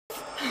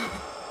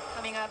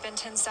Coming up in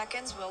 10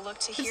 seconds, we'll look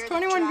to hear There's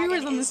 21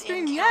 viewers on the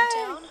stream. Yay!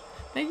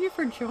 Thank you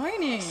for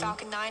joining.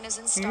 Falcon 9 is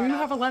in startup. You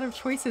have a lot of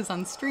choices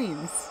on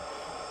streams.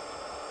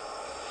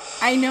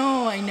 I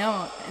know.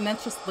 And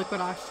that's just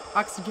liquid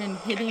oxygen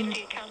hitting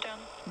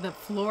the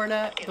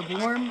Florida, the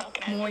warm,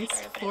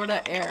 moist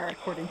Florida air,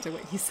 according to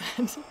what he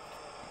said.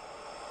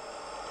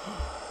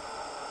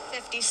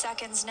 50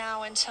 seconds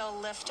now until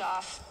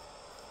liftoff.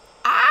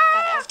 Ah!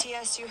 That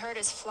FTS you heard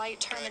is flight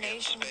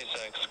termination.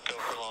 SpaceX, go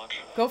for launch.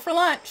 Go for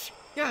launch.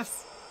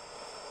 Yes.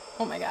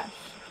 Oh my gosh.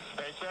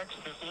 SpaceX,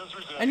 this is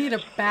resume. I need a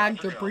bag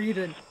to breathe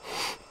in.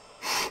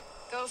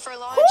 Go for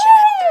launch Woo!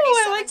 and I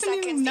at 37 like the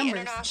new seconds, the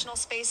numbers. International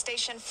Space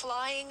Station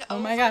flying Oh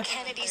over my gosh.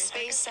 Kennedy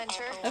Space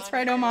Center. That's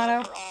right,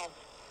 Amato.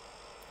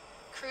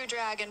 Crew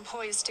Dragon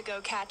poised to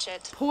go catch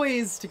it.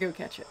 Poised to go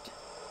catch it.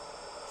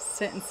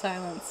 Sit in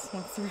silence.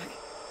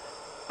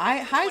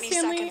 Hi, 20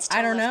 Stanley. seconds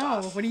I till don't know.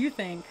 liftoff. What do you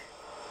think?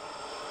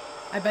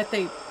 I bet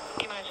they...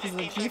 Because of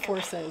the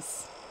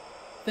G-forces.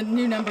 The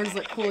new numbers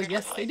look cool.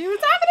 Yes, they do.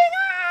 It's happening!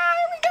 Ah,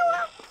 here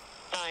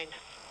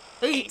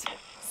we go! 9, 8,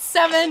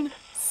 7,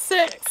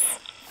 6,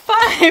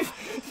 5,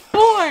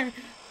 4,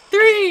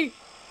 3,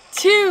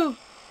 2,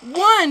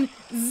 1,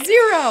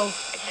 0.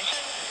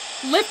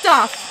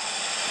 Liftoff.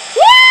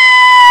 Woo!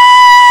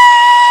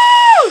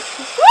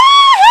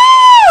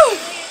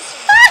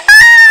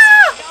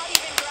 Woohoo! Not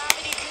even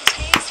gravity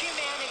contains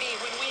humanity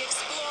when we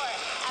explore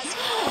as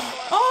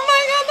Oh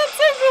my god, that's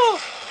so cool!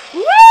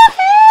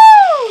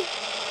 Woohoo!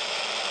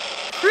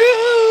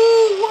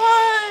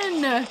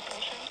 Crew-1!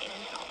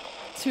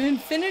 To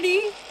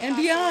infinity and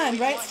beyond,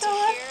 right,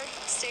 Stella?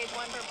 Stage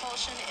 1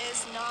 propulsion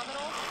is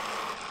nominal.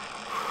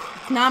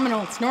 It's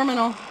nominal, it's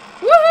nominal.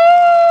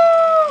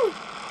 Woohoo!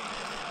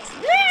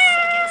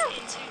 Yeah!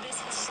 Into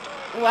this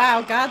historic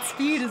Wow,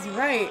 Godspeed is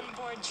right.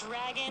 onboard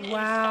Dragon and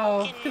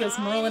Wow, Falcon look at those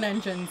 9. Merlin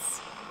engines.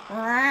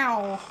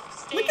 Wow.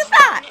 Look Stage at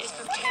that! 1 is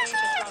preparing to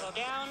throttle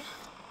down.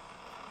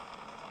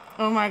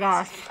 Oh my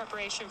gosh. In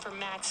preparation for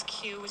max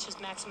Q, which is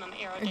maximum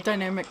aerodynamic.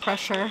 Dynamic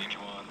pressure. Stage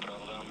 1,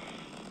 throttle down.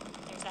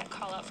 There's that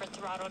call out for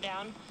throttle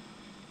down.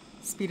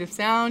 Speed of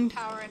sound.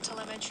 Power and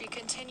telemetry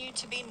continue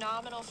to be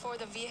nominal for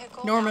the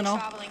vehicle. Nominal.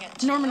 Now traveling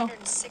at Nominal.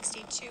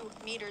 262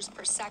 meters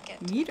per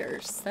second.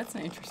 Meters. That's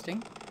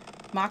interesting.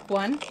 Mach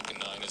 1. Falcon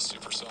 9 is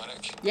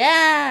supersonic.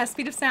 Yeah!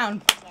 Speed of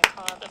sound. That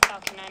call out the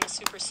Falcon 9 is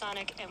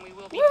supersonic, and we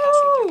will be Woo!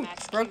 passing through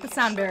max Q. Broke the here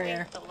sound shortly,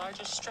 barrier. The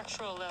largest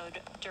structural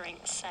load during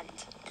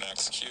ascent.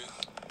 Max Q.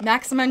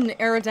 Maximum There's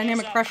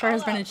aerodynamic that pressure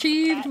has call been out.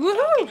 achieved. That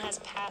Woohoo! Falcon has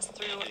passed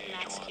through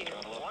max Q.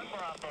 1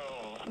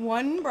 Bravo.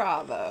 1 Now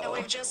Bravo.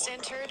 we've just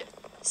entered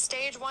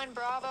Stage 1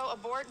 Bravo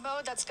abort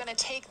mode. That's going to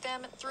take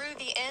them through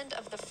the end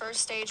of the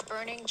first stage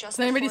burning just Is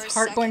anybody's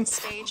before heart going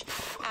second stage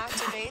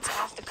activates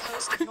off the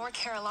coast of North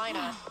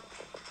Carolina.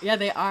 Yeah,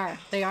 they are.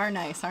 They are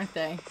nice, aren't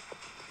they?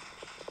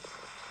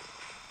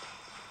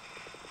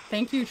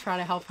 Thank you, Try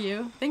to Help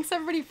You. Thanks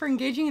everybody for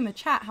engaging in the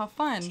chat. How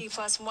fun. T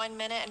plus 1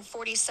 minute and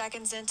 40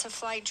 seconds into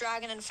flight.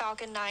 Dragon and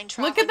Falcon 9 Look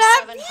traveling at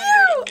that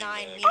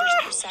 709 view! meters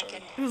per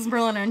second. This is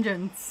Merlin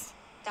engines.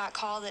 That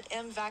call that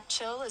MVAC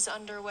chill is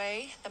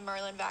underway. The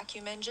Merlin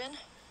vacuum engine.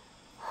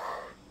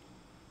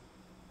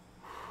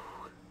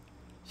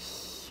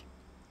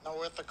 Now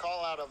with the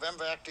call out of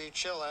MVAC-D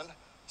chillin,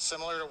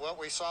 similar to what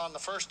we saw in the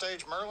first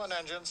stage Merlin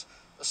engines,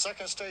 the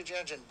second stage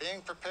engine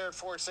being prepared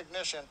for its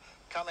ignition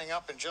coming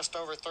up in just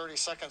over 30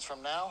 seconds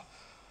from now.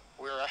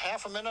 We're a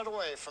half a minute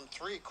away from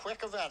 3 quick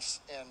events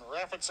in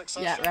rapid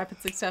succession. Yeah,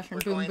 rapid succession.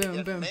 We're Boom, going to boom,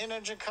 get boom. main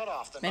engine cut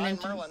off. The Main 9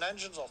 engine. Merlin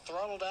engines will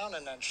throttle down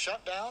and then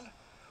shut down.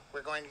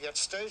 We're going to get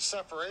stage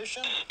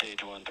separation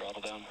Stage 1,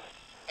 throttle down.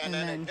 and And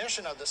then then-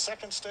 ignition of the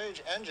second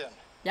stage engine.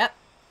 Yep.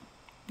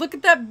 Look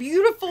at that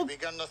beautiful We've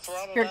begun the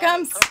throttle Here it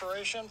down in comes.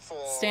 preparation for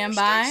Stand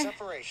by. stage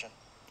separation.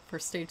 for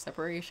stage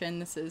separation.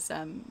 This is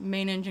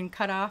main engine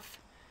cutoff.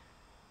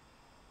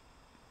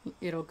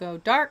 It'll go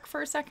dark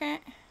for a second.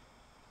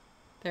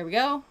 There we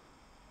go.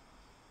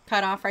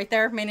 Cut off right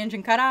there. Main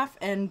engine cut off.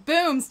 And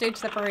boom, stage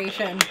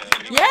separation.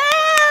 Yeah!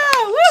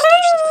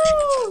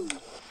 Woohoo!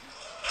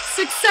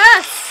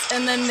 Success!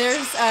 And then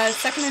there's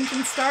second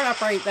engine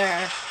startup right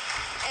there.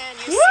 And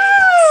you see Woo!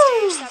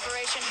 that stage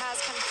separation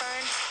has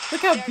confirmed.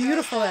 Look how There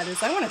beautiful goes that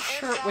is. I want a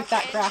shirt with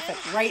that graphic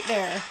right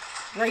there.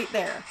 Right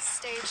there.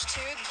 Stage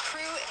 2,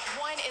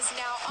 Crew-1 is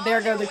now on There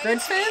go their the way grid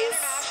to fins,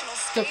 International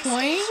Space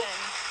deploying. Station.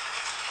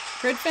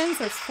 Grid fins,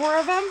 there's 4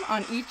 of them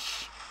on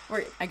each,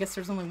 or I guess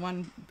there's only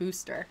 1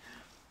 booster.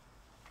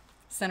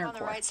 Center On the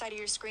core. right side of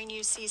your screen,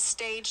 you see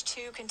Stage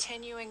 2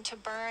 continuing to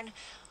burn.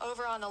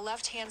 Over on the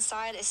left-hand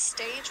side is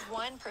Stage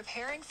 1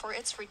 preparing for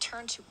its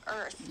return to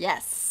Earth.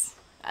 Yes.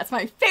 That's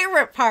my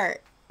favorite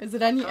part. Is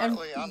it any,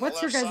 Currently, on the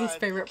what's your left guys' side,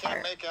 favorite you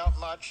part? can't make out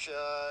much.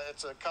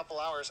 It's a couple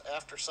hours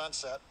after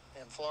sunset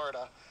in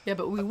Florida. Yeah,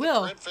 but we But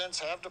will. The grid fins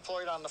have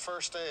deployed on the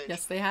first stage.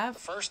 Yes, they The have.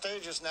 first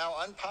stage is now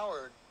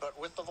unpowered, but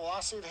with the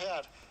velocity it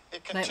had, it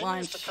Night continues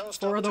launch to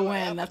coast for up the to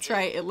win. That's apogee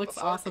right. It looks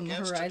before it awesome, the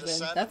begins to horizon.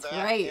 descend That's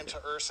back right. into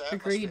Earth's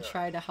Agreed, atmosphere.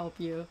 try to help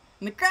you.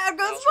 And the crowd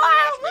goes As we watch,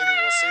 wild. maybe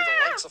we'll see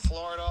the lakes of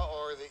Florida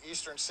or the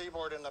eastern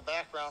seaboard in the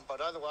background, but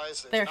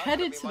otherwise there's They're not gonna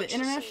headed be to the much see.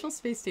 International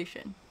Space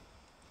Station.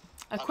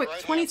 A the quick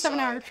right-hand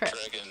 27-hour side, trip.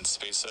 Dragon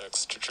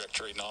SpaceX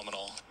trajectory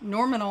nominal.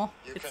 Nominal.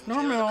 You It's can hear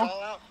the nominal.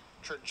 call out.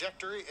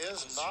 Trajectory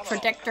is nominal.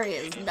 Trajectory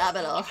is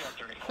nominal.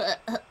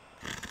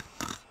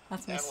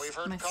 That's And we've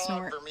heard my call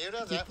snort. out Bermuda.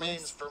 Deep That voice.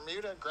 means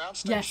Bermuda ground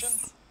station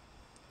Yes.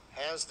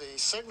 has the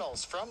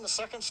signals from the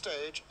second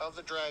stage of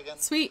the Dragon.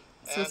 Sweet.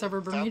 So it's and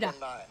over Bermuda. Falcon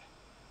 9.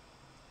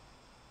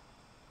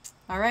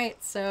 All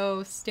right.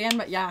 So stand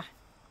by. Yeah,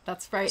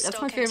 that's right. That's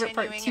Still my favorite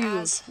part continuing too.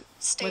 as Weather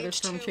stage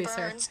Storm 2 Chaser.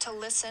 burns to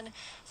listen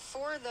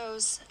for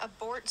those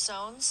abort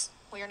zones.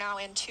 We are now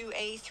in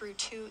 2A through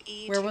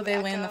 2E. Where will they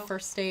to land the Echo,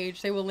 first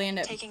stage? They will land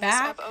at taking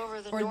back, us up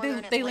over the or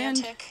northern they land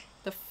Atlantic.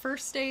 the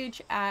first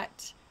stage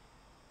at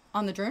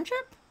on the drone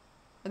trip.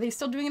 Are they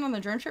still doing it on the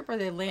drone trip, or are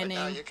they Right landing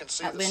now you can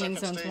see at the landing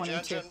second zones stage 1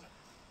 and 2? engine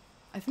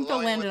I think they'll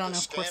glowing land it with on the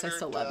Of Course I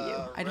Still standard,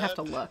 Love You. I'd have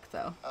to red, look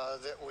though.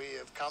 that we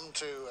have come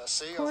to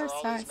see Of over course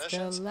all I these still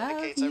missions love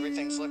indicates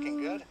everything's you.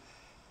 looking good.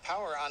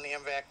 Power on the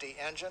MVAC-D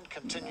engine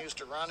continues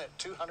to run at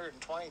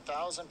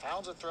 220,000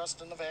 pounds of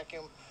thrust in the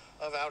vacuum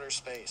of outer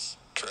space.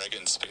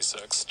 Dragon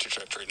SpaceX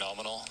trajectory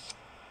nominal.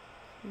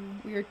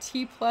 We are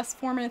T plus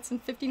 4 minutes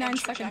and 59 And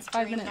seconds,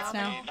 5 trajectory minutes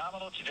now. nominal.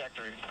 Nominal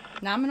trajectory.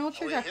 Nominal We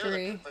hear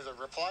trajectory. the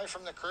reply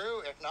from the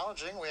crew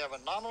acknowledging we have a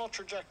nominal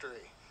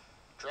trajectory.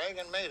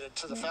 Dragon made it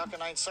to the Falcon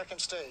 9 second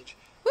stage,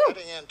 Woo!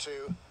 heading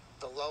into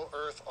the low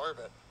Earth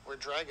orbit, where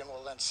Dragon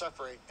will then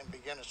separate and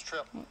begin its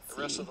trip Let's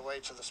the rest see. of the way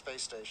to the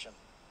space station.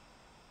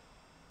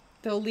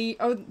 They'll lead.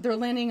 Oh, they're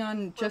landing on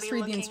We'll Just be Read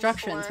the looking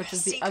Instructions, for which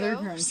is the Seco, other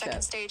drone second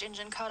ship. stage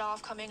engine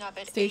cutoff coming up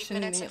at Station 8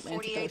 in minutes the and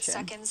Atlantic 48 Ocean.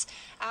 seconds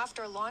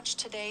after launch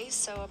today,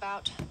 so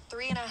about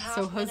 3.5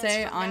 So minutes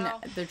Jose from on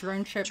now. the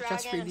drone ship Just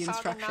Dragon Read the and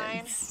Falcon 9.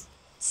 Instructions.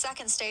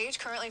 Second stage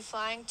currently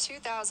flying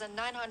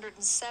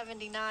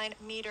 2,979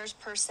 meters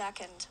per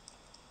second.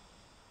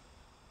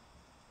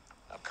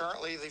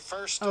 Currently, the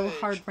first stage Oh,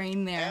 hard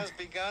rain there. has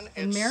begun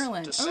In its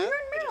Maryland. Oh, descent. we're in It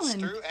is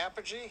Maryland. through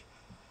apogee.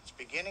 It's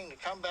beginning to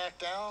come back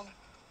down,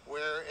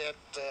 where it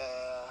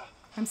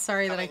I'm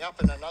sorry that coming I.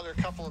 up in another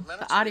couple of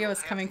minutes. The audio we will is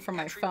have coming the from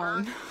my entry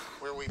phone. burn,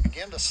 where we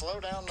begin to slow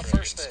down the Dragon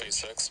first stage.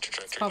 SpaceX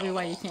trajectory Probably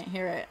why you nominal. can't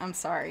hear it. I'm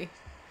sorry.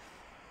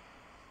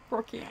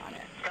 Working on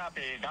it.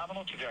 Copy.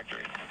 Nominal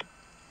trajectory.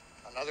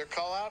 Another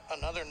call out,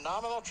 another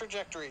nominal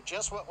trajectory,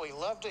 just what we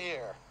love to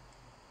hear.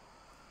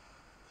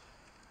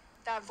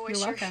 That voice You're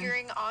you're welcome.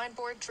 hearing on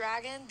board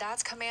Dragon,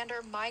 that's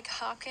Commander Mike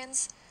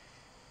Hawkins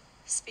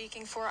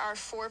speaking for our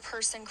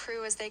 4-person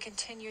crew as they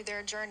continue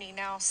their journey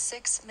now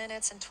 6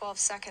 minutes and 12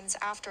 seconds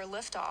after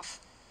liftoff.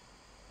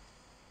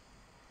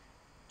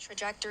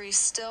 Trajectory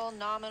still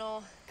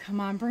nominal. Come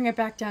on, bring it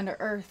back down to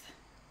Earth.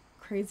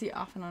 Crazy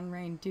off and on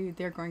rain. Dude,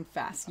 they're going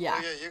fast. Yeah.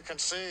 Oh, yeah, you can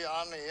see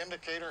on the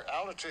indicator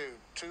altitude,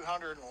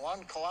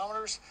 201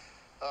 kilometers.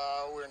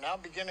 We're now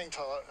beginning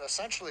to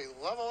essentially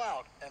level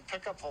out and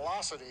pick up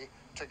velocity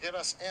to get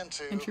us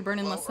into Entry burn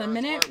in low less than a Earth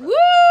minute. orbit.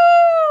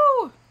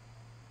 Woo!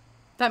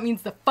 That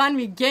means the fun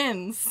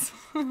begins.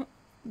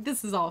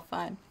 This is all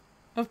fun.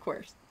 Of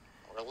course.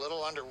 We're a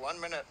little under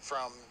 1 minute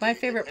from My the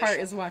favorite part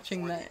ignition is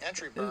watching for the-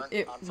 entry burn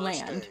it on first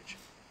land. stage.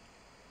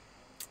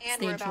 And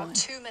we're Stage about 1.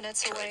 2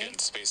 minutes away. Dragon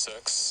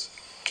SpaceX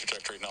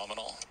trajectory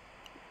nominal.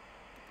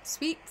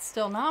 Sweet.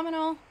 Still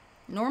nominal.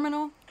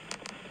 Normal.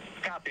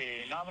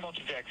 Copy. Nominal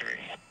trajectory.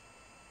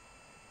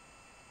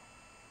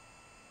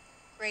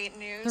 Great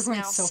news. They're going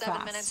Now so 7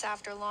 fast. minutes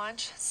after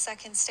launch.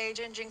 Second stage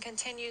engine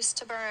continues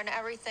to burn.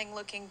 Everything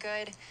looking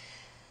good.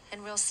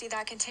 And we'll see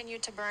that continue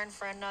to burn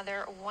for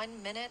another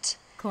 1 minute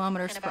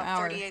Kilometers and per about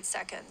hour. 38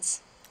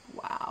 seconds.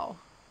 Wow.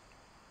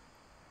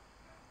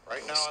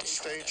 Right now on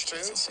stage 2,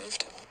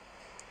 the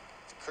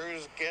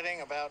crew's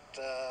getting about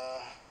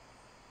a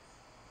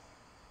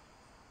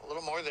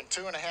little more than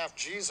 2.5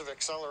 G's of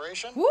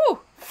acceleration. Woo!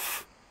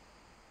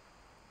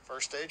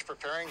 First stage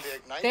preparing to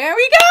ignite. There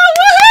we go!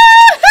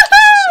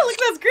 Woohoo! Look at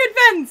those grid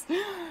vents!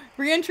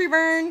 Re-entry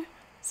burn.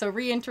 So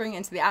re-entering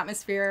into the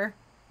atmosphere,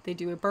 they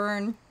do a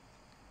burn.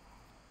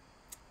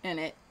 And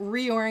it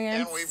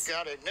reorients. And we've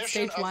got ignition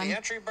Stage of 1. the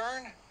entry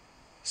burn,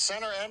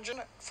 center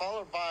engine,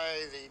 followed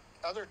by the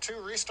other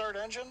 2 restart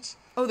engines.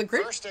 Oh, the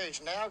grid. First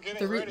stage now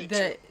getting ready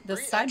The to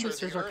side re-enter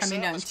boosters the are Earth's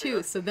coming down atmosphere.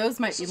 too, so those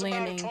might This be is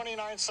landing. about a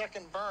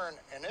 29-second burn,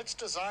 and it's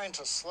designed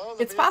to slow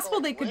the It's vehicle possible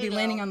they could way be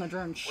landing down. on the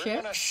drone We're going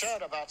to ships,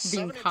 shed about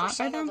being caught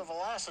by 70% them. of the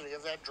velocity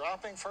of that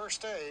dropping first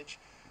stage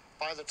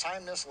by the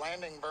time this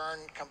landing burn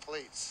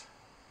completes.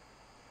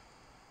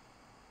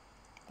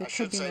 They I could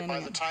should be say by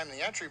landing the time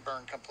the entry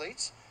burn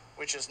completes,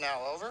 which is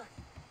now over.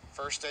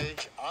 First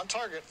stage on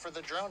target for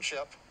the drone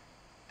ship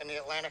in the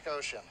Atlantic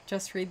Ocean.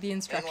 Just read the Meanwhile,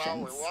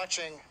 instructions. we're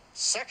watching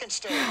second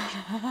stage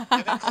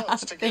getting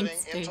close to getting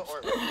Thanks, into stage.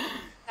 orbit.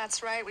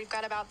 That's right. We've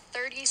got about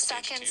 30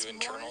 Stage seconds 2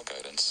 more. internal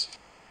guidance.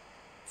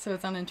 So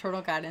it's on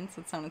internal guidance.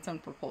 It's on its own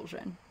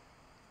propulsion.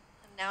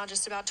 Now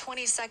just about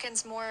 20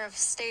 seconds more of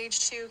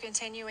stage 2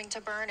 continuing to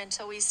burn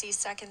until we see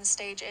second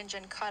stage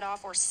engine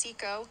cutoff or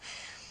SECO.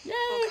 Yay!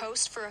 We'll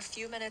coast for a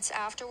few minutes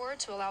afterward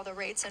to allow the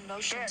rates and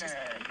motion to...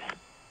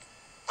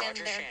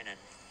 Roger, there- Shannon.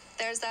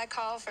 There's that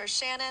call for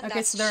Shannon. Okay,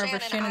 That's so they're over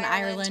Shannon,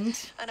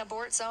 Ireland. An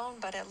abort zone,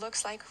 but it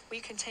looks like we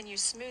continue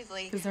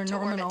smoothly 'Cause they're to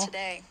orbit normal.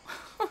 today.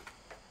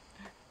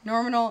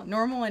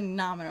 Normal and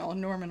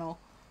nominal.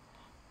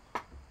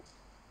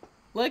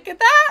 Look at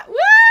that!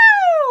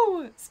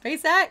 Woo!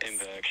 SpaceX.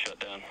 MVAC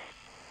shutdown.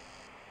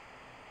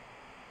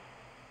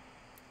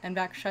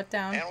 NVAC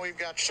shutdown. And we've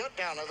got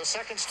shutdown of the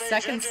second stage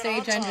Second engine.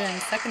 stage on time.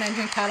 engine. Second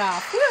engine cut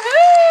off.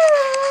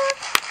 Woohoo!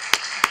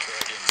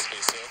 Dragon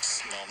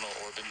SpaceX nominal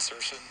orbit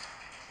insertion.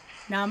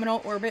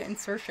 Nominal orbit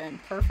insertion.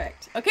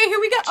 Perfect. Okay, here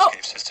we go. Oh,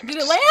 Escape system did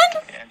is it land?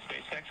 And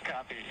SpaceX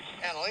copies.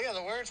 And Leah,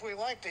 the words we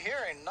like to hear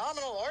in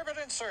nominal orbit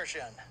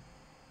insertion.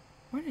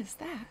 What is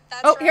that?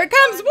 That's Oh, right, here it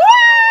comes. nominal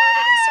orbit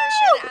Woo!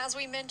 insertion, as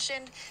we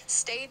mentioned,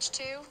 stage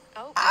 2.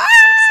 Oh, Ah!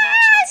 looks like some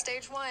action on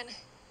stage 1.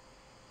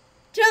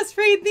 Just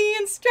read the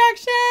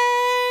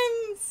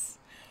instructions.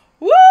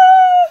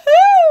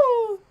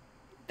 Woohoo!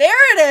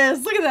 There it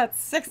is. Look at that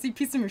sexy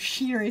piece of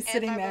machinery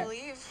sitting And I there.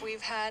 believe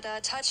we've had a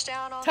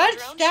touchdown on the drone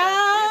ship. We've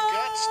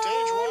got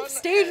stage one.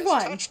 Stage as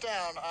one.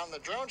 Touchdown on the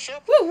drone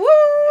ship Woo in woo!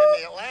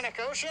 the Atlantic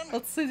Ocean.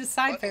 Let's see the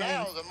side But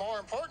now fairing. the more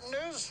important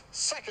news: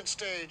 second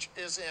stage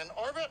is in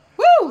orbit,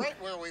 Woo! right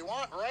where we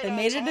want, right They on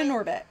made it in time.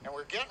 orbit. And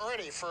we're getting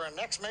ready for our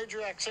next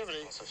major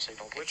activity, Also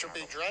signal which will be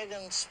confirmed.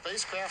 Dragon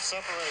spacecraft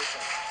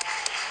separation.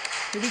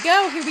 Here we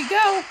go. Here we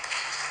go.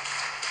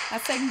 I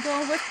say go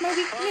with my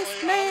weakness, Currently on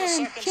the man.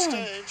 second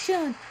stage,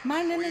 John,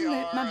 minding We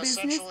my are business.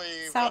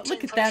 essentially So venting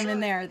look at them in pressure,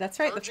 there. That's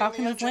right. The urging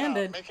Falcon has engine out,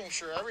 landed. making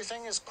sure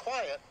everything is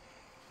quiet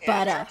in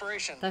But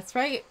preparation. that's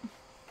right.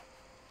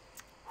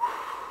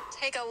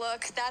 Take a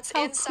look. That's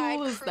How inside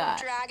cool is Crew that?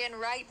 Dragon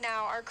right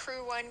now. Our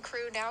Crew-1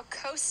 crew now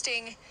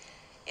coasting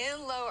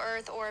in low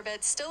Earth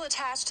orbit, still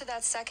attached to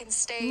that second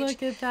stage.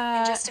 Look at In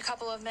that. just a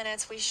couple of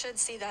minutes, we should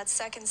see that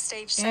second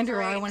stage Andrew,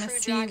 separate. I want to Crew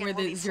see Dragon where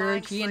will the be zero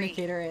flying G free.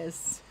 indicator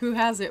is. Who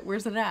has it?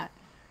 Where's it at?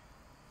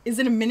 Is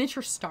it a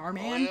miniature star,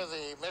 man? Leah,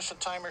 the mission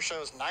timer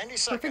shows 90 Perfect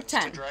seconds to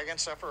 10. Dragon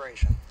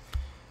separation.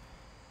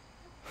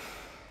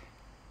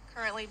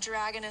 Currently,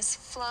 Dragon is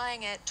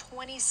flying at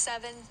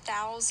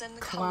 27,000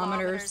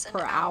 Kilometers an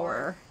per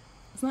hour.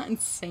 Isn't that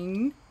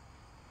insane?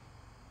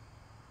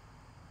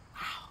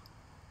 Wow.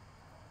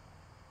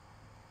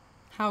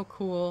 How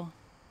cool.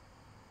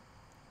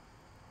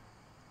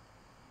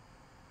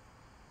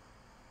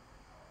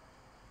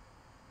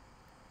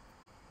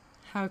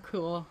 How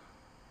cool.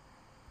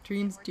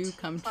 Dreams do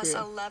come Plus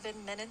true.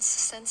 11 minutes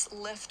since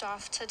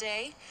liftoff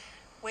today.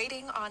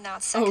 Waiting on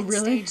that second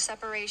really? stage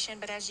separation,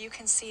 but as you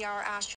can see, our astronauts